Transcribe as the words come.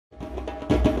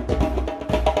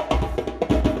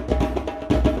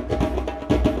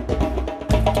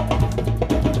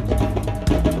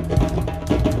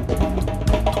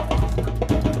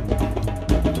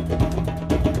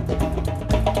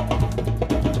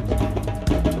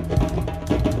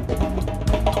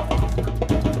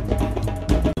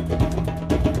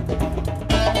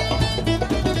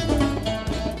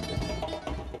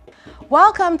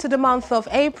Welcome to the month of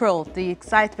April. The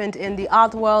excitement in the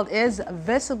art world is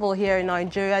visible here in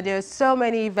Nigeria. There are so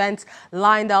many events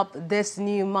lined up this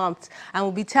new month, and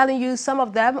we'll be telling you some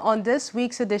of them on this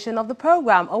week's edition of the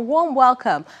program. A warm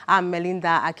welcome. I'm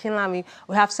Melinda Akinlami.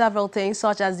 We have several things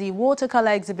such as the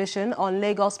watercolor exhibition on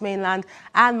Lagos mainland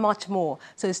and much more.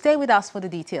 So stay with us for the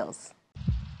details.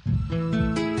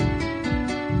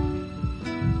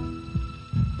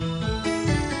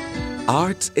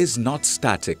 Art is not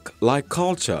static like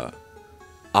culture.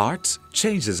 Art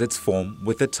changes its form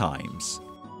with the times.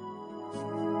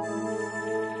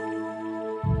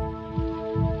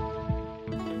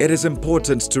 It is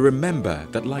important to remember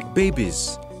that like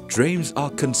babies, dreams are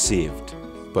conceived,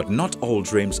 but not all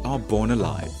dreams are born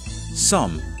alive.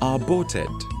 Some are aborted,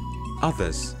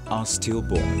 others are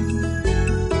stillborn.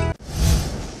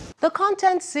 The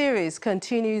content series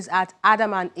continues at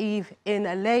Adam and Eve in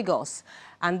Lagos.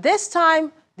 And this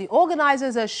time, the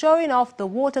organizers are showing off the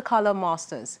watercolor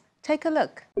masters. Take a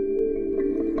look.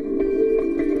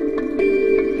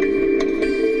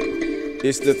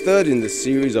 It's the third in the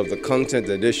series of the content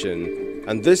edition,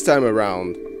 and this time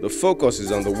around, the focus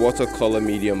is on the watercolor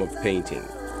medium of painting.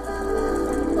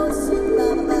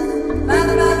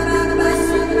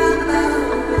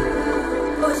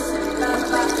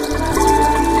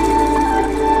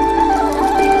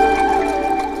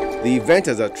 The event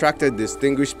has attracted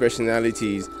distinguished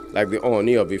personalities like the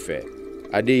Ooni of Ife,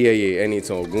 Adeyeye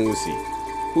Enitan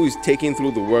Ogunwusi, who is taking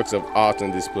through the works of art on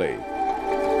display.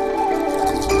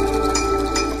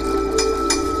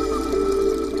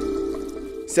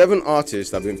 Seven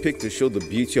artists have been picked to show the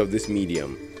beauty of this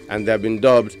medium, and they have been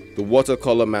dubbed the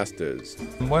Watercolor Masters.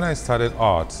 When I started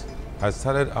art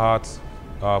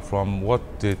from what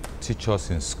they teach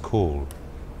us in school.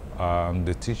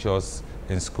 They teach us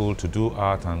in school to do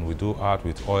art, and we do art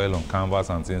with oil on canvas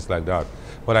and things like that.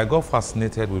 But I got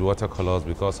fascinated with watercolors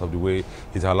because of the way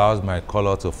it allows my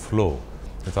color to flow.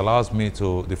 It allows me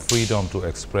the freedom to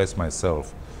express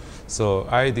myself. So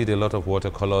I did a lot of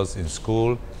watercolors in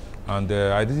school, and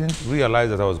I didn't realize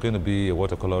that I was going to be a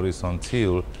watercolorist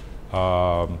until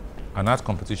an art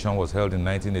competition was held in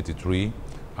 1983,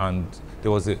 and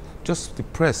there was the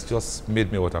press just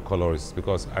made me a watercolorist,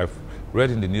 because I've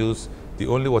read in the news the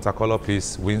only watercolor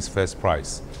piece wins first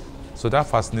prize. So that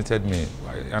fascinated me,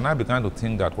 and I began to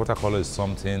think that watercolor is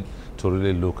something to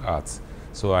really look at.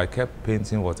 So I kept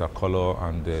painting watercolor,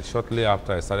 and shortly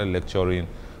after I started lecturing,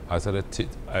 I started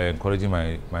encouraging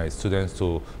my students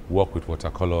to work with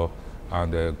watercolor,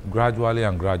 and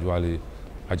gradually,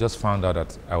 I just found out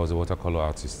that I was a watercolor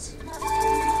artist.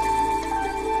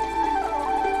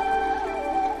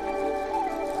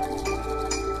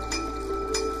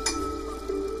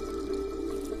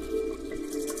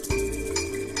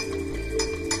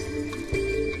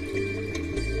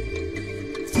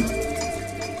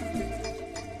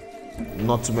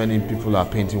 Not too many people are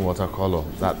painting watercolor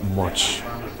that much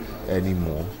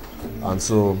anymore, and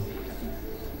so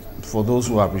for those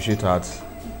who appreciate art,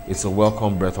 it's a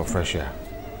welcome breath of fresh air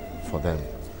for them.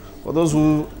 For those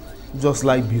who just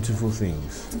like beautiful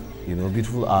things,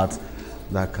 beautiful art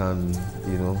that can,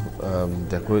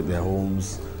 decorate their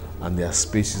homes and their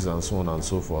spaces and so on and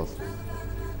so forth,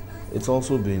 it's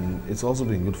also been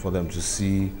good for them to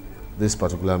see this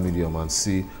particular medium and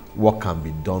see what can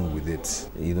be done with it.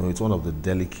 It's one of the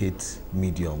delicate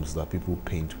mediums that people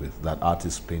paint with, that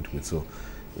artists paint with. So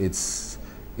it's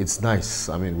nice.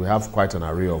 I mean, we have quite an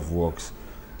array of works,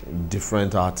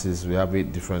 different artists. We have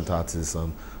 8 different artists,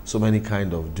 and so many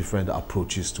kind of different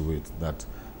approaches to it that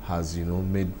has,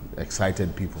 made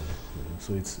excited people.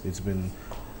 So it's been,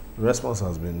 the response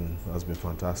has been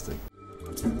fantastic.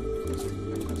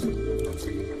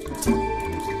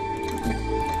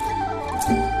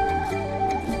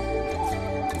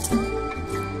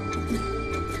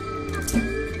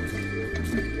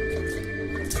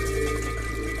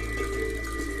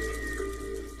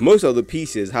 Most of the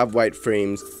pieces have white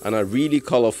frames and are really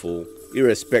colorful,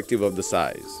 irrespective of the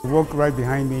size. The work right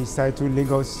behind me is titled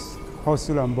Lagos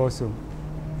Hustle and Bustle.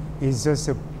 It's just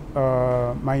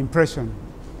my impression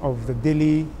of the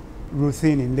daily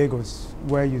routine in Lagos,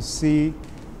 where you see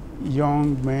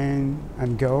young men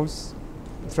and girls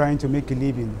trying to make a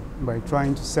living by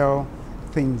trying to sell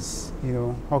things,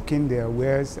 hawking their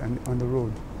wares and on the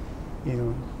road.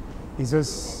 It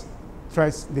just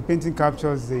the painting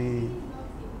captures the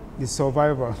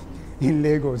survivor in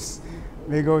Lagos.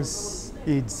 Lagos,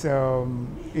 it's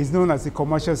known as a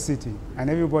commercial city, and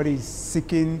everybody is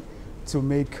seeking to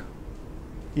make,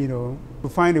 to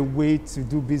find a way to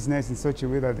do business in such a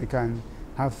way that they can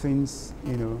have things,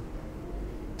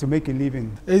 to make a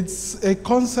living. It's a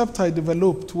concept I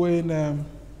developed when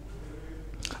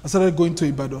I started going to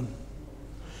Ibadan.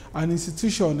 An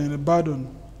institution in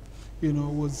Ibadan, you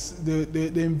know,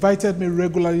 they invited me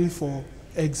regularly for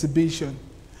exhibition.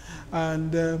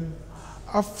 And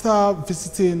after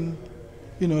visiting,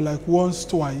 you know, like once,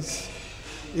 twice,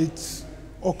 it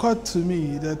occurred to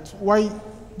me that why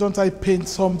don't I paint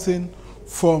something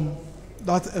from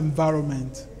that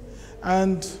environment?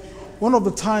 And one of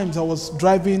the times I was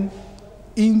driving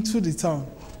into the town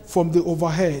from the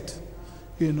overhead,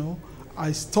 you know,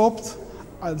 I stopped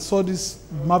and saw this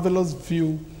marvelous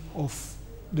view of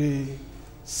the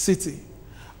city.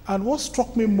 And what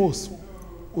struck me most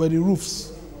were the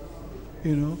roofs,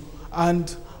 you know,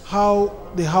 and how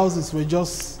the houses were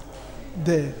just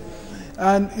there.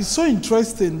 And it's so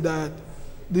interesting that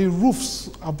the roofs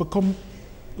have become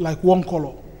like one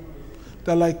color.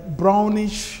 They're like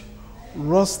brownish,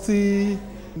 rusty,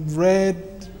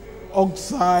 red,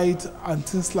 oxide, and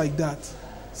things like that.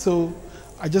 So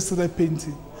I just started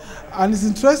painting. And it's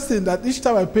interesting that each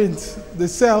time I paint, they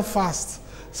sell fast.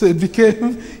 So it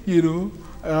became, you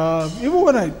know, even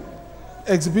when I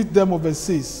exhibit them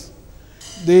overseas,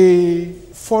 the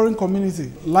foreign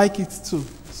community like it too.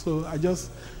 So I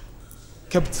just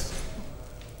kept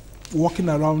walking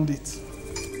around it.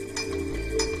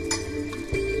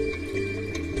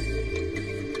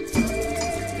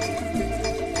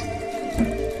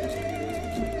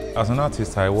 As an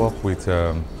artist, I work with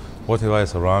whatever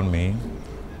is around me.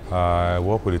 I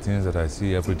work with the things that I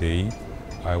see every day.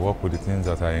 I work with the things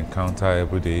that I encounter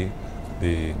every day.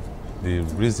 The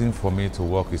reason for me to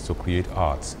work is to create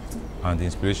art, and the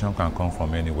inspiration can come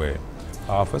from anywhere.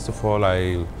 First of all,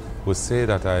 I would say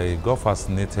that I got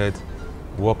fascinated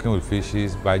working with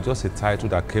fishes by just a title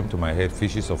that came to my head,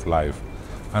 Fishes of Life.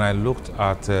 And I looked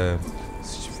at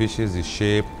fishes, the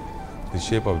shape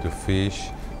of the fish.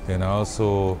 Then I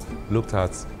also looked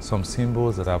at some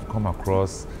symbols that I've come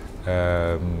across,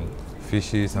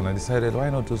 fishes, and I decided, why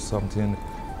not do something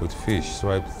with fish?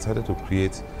 So I decided to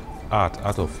create art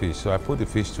out of fish. So I put the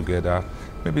fish together.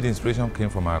 Maybe the inspiration came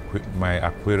from my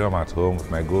aquarium at home with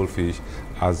my goldfish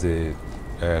as they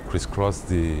crisscross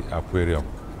the aquarium,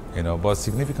 you know. But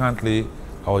significantly,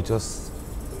 I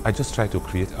just try to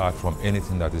create art from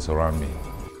anything that is around me.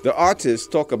 The artists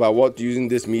talk about what using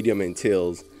this medium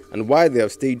entails and why they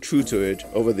have stayed true to it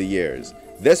over the years,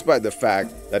 despite the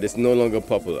fact that it's no longer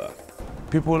popular.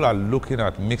 People are looking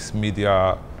at mixed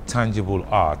media, tangible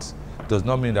art. Does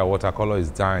not mean that watercolor is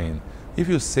dying. If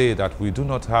you say that we do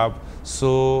not have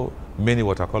so many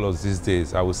watercolors these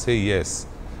days, I would say yes,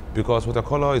 because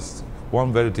watercolor is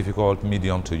one very difficult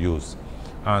medium to use.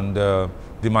 And the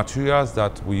materials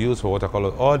that we use for watercolor,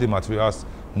 all the materials,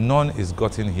 none is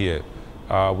gotten here.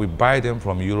 We buy them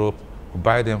from Europe, we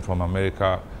buy them from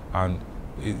America, and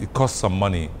it costs some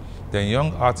money. Then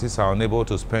young artists are unable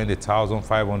to spend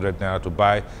 1,500 naira to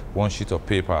buy one sheet of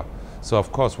paper. So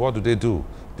of course, what do?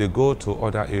 They go to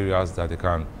other areas that they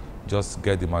can just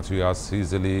get the materials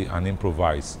easily and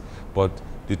improvise. But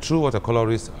the true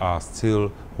watercolorists are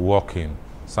still working.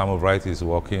 Samuel Wright is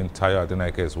working, Tayo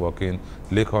Adenike is working,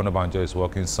 Lekan Obanjo is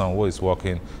working, Sanwo is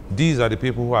working. These are the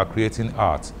people who are creating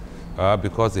art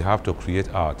because they have to create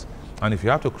art. And if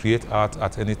you have to create art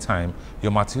at any time,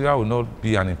 your material will not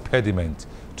be an impediment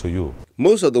to you.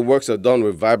 Most of the works are done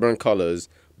with vibrant colors,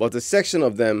 but a section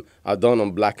of them are done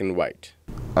on black and white.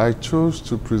 I chose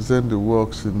to present the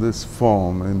works in this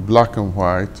form, in black and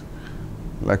white.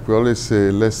 Like we always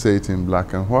say, let's say it in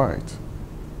black and white.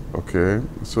 Okay,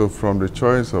 so from the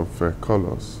choice of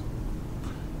colors,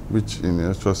 which in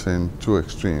just in two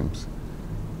extremes,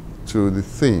 to the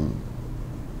theme.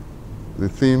 The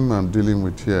theme I'm dealing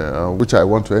with here, which I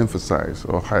want to emphasize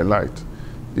or highlight,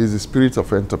 is the spirit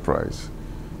of enterprise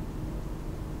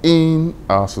in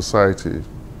our society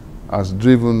as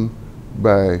driven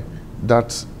by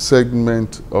that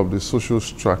segment of the social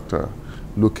structure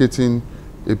locating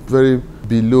a very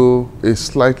below, a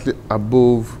slightly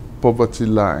above poverty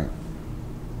line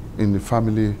in the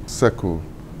family circle.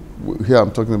 Here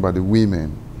I'm talking about the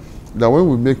women. That when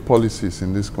we make policies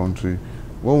in this country,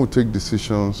 when we take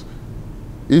decisions,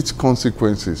 its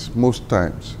consequences, most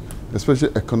times, especially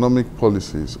economic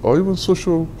policies or even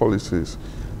social policies,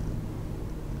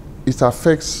 it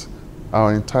affects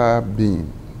our entire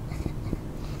being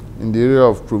in the area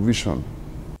of provision.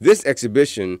 This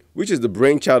exhibition, which is the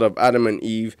brainchild of Adam and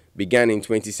Eve, began in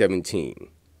 2017.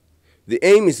 The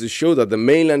aim is to show that the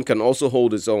mainland can also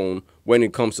hold its own when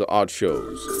it comes to art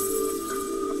shows.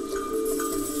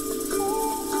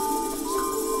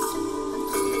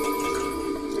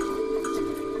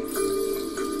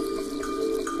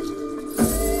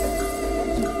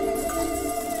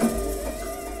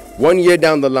 One year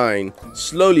down the line,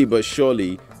 slowly but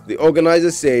surely, The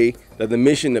organizers say that the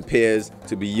mission appears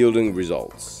to be yielding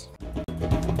results.